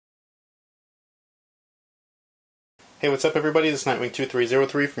Hey, what's up everybody? This is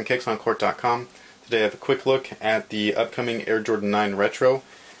Nightwing2303 from KicksOnCourt.com. Today I have a quick look at the upcoming Air Jordan 9 Retro,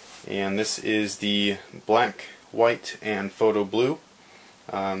 and this is the black, white, and photo blue.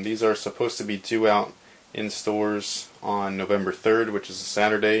 These are supposed to be due out in stores on November 3rd, which is a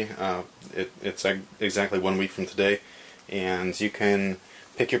Saturday. It's exactly 1 week from today, and you can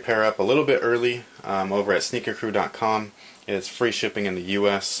pick your pair up a little bit early over at SneakerCrew.com. It's free shipping in the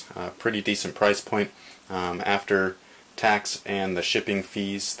US, pretty decent price point after tax and the shipping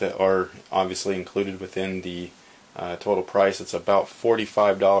fees that are obviously included within the total price. It's about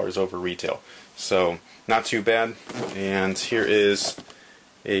 $45 over retail, so not too bad. And here is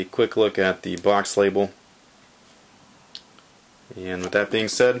a quick look at the box label. And with that being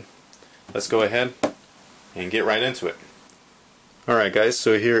said, let's go ahead and get right into it. Alright guys,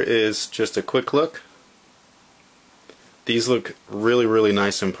 so here is just a quick look. These look really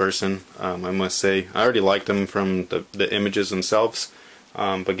nice in person, I must say. I already liked them from the images themselves,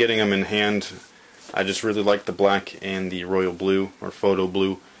 but getting them in hand, I just really like the black and the royal blue, or photo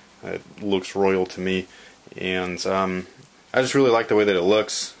blue. It looks royal to me, and I just really like the way that it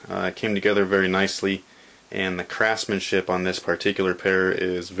looks. It came together very nicely, and the craftsmanship on this particular pair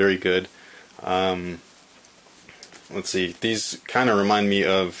is very good. Let's see, these kind of remind me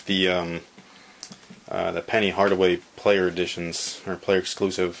of the Penny Hardaway player editions, or player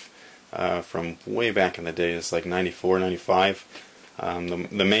exclusive, from way back in the days, like 94, 95.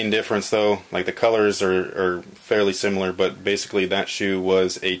 The main difference though, like the colors are fairly similar, but basically that shoe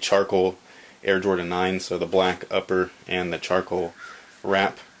was a charcoal Air Jordan 9, so the black upper and the charcoal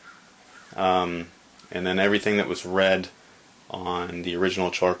wrap. And then everything that was red on the original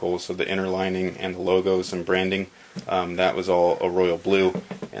charcoal, so the inner lining and the logos and branding, that was all a royal blue,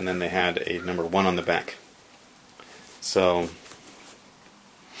 and then they had a number 1 on the back. So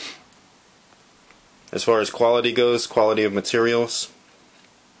as far as quality goes, quality of materials,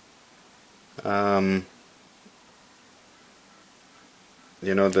 you know,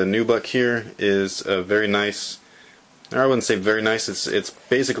 the nubuck here is a very nice, I wouldn't say very nice, it's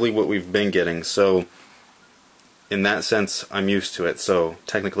basically what we've been getting, so in that sense I'm used to it. So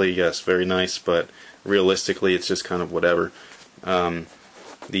technically yes, very nice, but realistically it's just kind of whatever.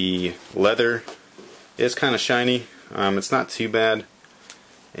 The leather is kind of shiny, it's not too bad,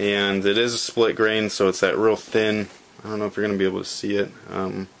 and it is a split grain, so it's that real thin, I don't know if you're going to be able to see it,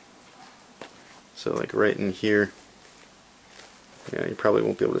 so like right in here, yeah, you probably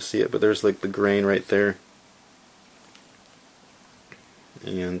won't be able to see it, but there's like the grain right there,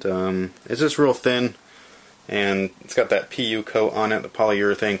 and it's just real thin, and it's got that PU coat on it, the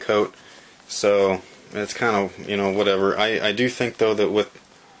polyurethane coat, so it's kind of, you know, whatever. I do think though that with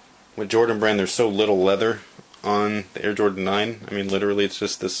Jordan Brand there's so little leather on the Air Jordan 9. I mean, literally it's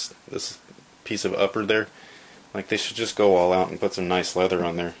just this piece of upper there. Like, they should just go all out and put some nice leather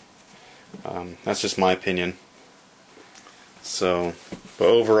on there. That's just my opinion. So, but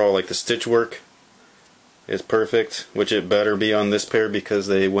overall, like, the stitch work is perfect, which it better be on this pair because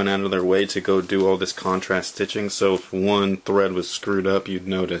they went out of their way to go do all this contrast stitching, so if one thread was screwed up you'd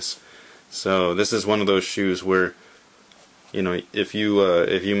notice. So this is one of those shoes where, you know, if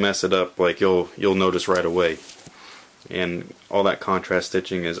you mess it up, like, you'll notice right away. And all that contrast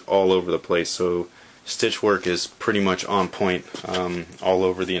stitching is all over the place, so stitch work is pretty much on point all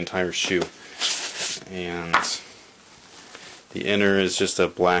over the entire shoe. And the inner is just a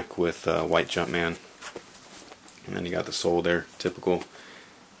black with white Jumpman. And then you got the sole there, typical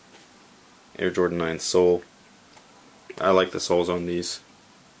Air Jordan 9 sole. I like the soles on these.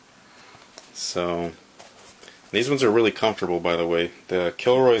 So these ones are really comfortable, by the way. The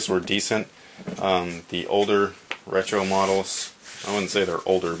Kilroys were decent. The older retro models, I wouldn't say they're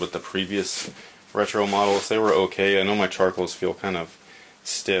older, but the previous retro models, they were okay. I know my charcoals feel kind of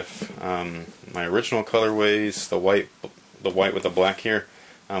stiff. My original colorways, the white with the black here,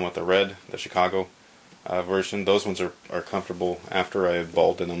 with the red, the Chicago version, those ones are comfortable after I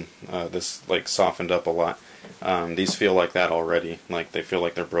balled in them. This like softened up a lot. These feel like that already, like they feel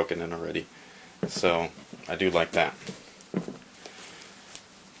like they're broken in already. So I do like that.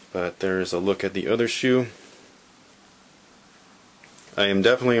 But there's a look at the other shoe. I am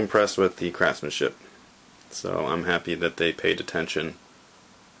definitely impressed with the craftsmanship, so I'm happy that they paid attention,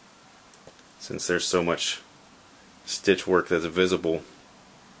 since there's so much stitch work that's visible.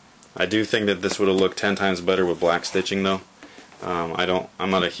 I do think that this would have looked 10 times better with black stitching though.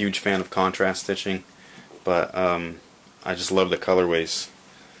 I'm not a huge fan of contrast stitching, but I just love the colorways.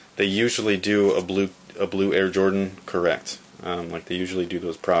 They usually do a blue Air Jordan correct, like they usually do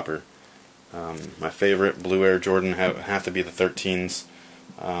those proper. My favorite blue Air Jordan have to be the 13s,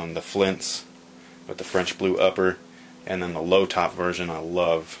 the Flints with the French blue upper, And then the low top version I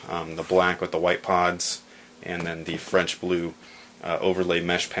love, the black with the white pods, and then the French blue overlay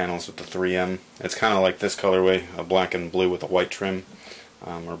mesh panels with the 3M. It's kind of like this colorway, a black and blue with a white trim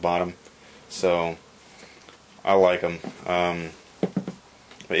or bottom. So I like them.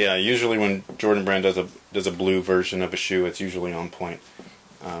 But yeah, usually when Jordan Brand does a blue version of a shoe, it's usually on point.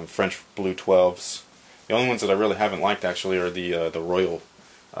 French blue 12s. The only ones that I really haven't liked actually are the Royal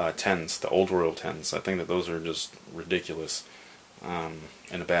 10s, the old Royal 10s. I think that those are just ridiculous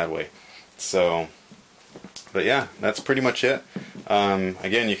in a bad way. So, but yeah, that's pretty much it.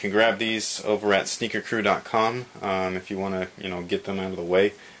 Again, you can grab these over at sneakercrew.com if you want to, get them out of the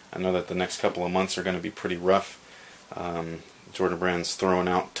way. I know that the next couple of months are going to be pretty rough. Jordan Brand's throwing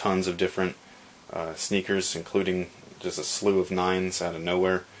out tons of different sneakers, including just a slew of 9s out of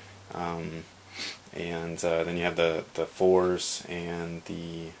nowhere. And then you have the 4s and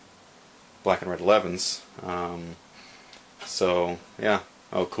the black and red 11s. So yeah,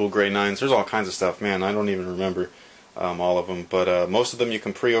 oh, cool gray 9s. There's all kinds of stuff, man. I don't even remember all of them, but most of them you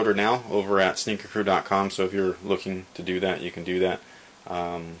can pre-order now over at sneakercrew.com. So if you're looking to do that, you can do that,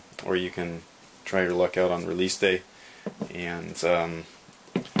 or you can try your luck out on release day. And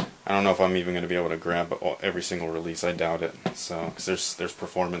I don't know if I'm even going to be able to grab every single release. I doubt it. So because there's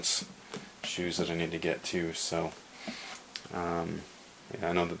performance shoes that I need to get too. So yeah,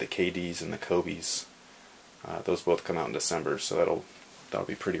 I know that the KDs and the Kobe's, those both come out in December, so that'll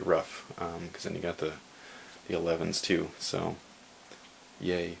be pretty rough. Because then you got the 11s too. So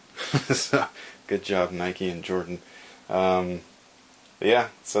yay! So, good job, Nike and Jordan. But yeah,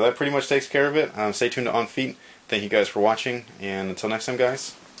 so that pretty much takes care of it. Stay tuned to On Feet. Thank you guys for watching, and until next time,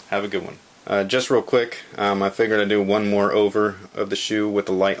 guys, have a good one. Just real quick, I figured I'd do one more over of the shoe with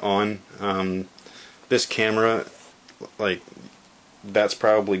the light on. This camera, like, that's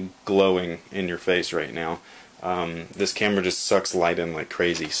probably glowing in your face right now. This camera just sucks light in like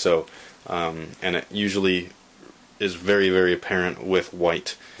crazy, so and it usually is very, very apparent with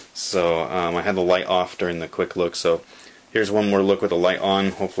white. So I had the light off during the quick look, so here's one more look with the light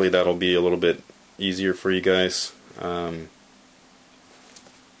on. Hopefully that'll be a little bit easier for you guys.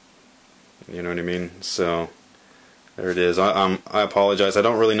 You know what I mean? So there it is. I apologize. I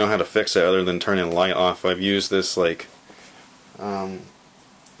don't really know how to fix it other than turning the light off. I've used this this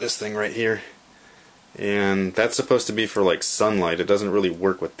thing right here, and that's supposed to be for like sunlight. It doesn't really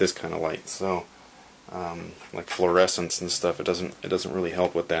work with this kind of light. So like fluorescence and stuff, it doesn't really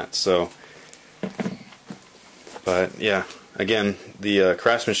help with that. So, but yeah, again, the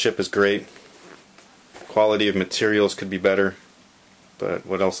craftsmanship is great. Quality of materials could be better, but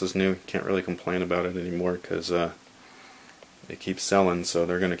what else is new? Can't really complain about it anymore because it keeps selling, so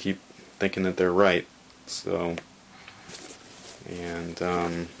they're going to keep thinking that they're right. So, and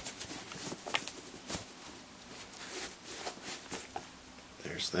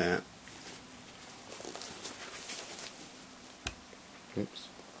there's that. Oops.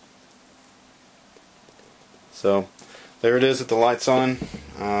 So there it is with the lights on.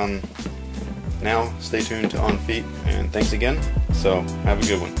 Now stay tuned to On Feet, and thanks again. So have a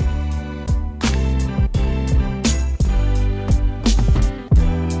good one.